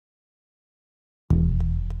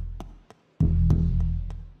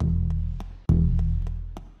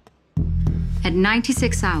At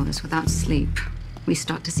 96 hours without sleep, we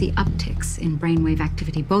start to see upticks in brainwave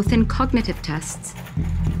activity, both in cognitive tests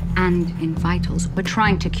and in vitals. We're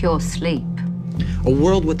trying to cure sleep. A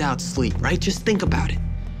world without sleep, right? Just think about it.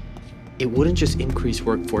 It wouldn't just increase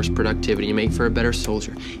workforce productivity and make for a better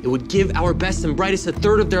soldier. It would give our best and brightest a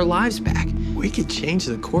third of their lives back. We could change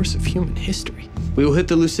the course of human history. We will hit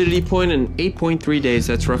the lucidity point in 8.3 days.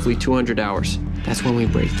 That's roughly 200 hours. That's when we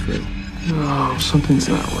break through. No, something's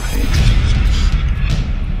not right.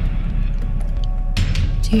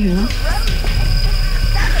 Do you?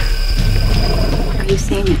 Are you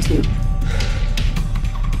seeing it too?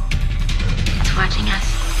 It's watching us.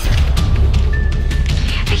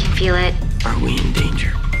 I can feel it. Are we in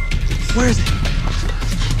danger? Where is it?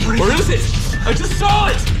 Where is it? I just saw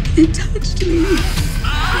it! It touched me.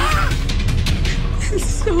 It's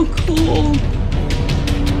so cold.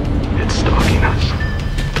 It's stalking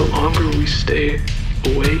us. The longer we stay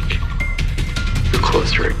awake, the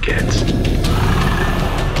closer it gets.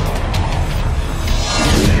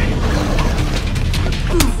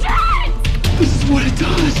 This is what it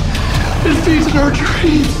does. It feeds in our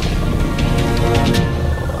dreams.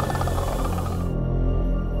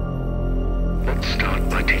 Let's start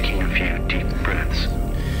by taking a few deep breaths.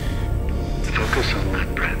 Focus on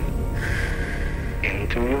that breath. In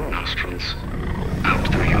through your nostrils, out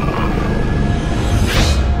through your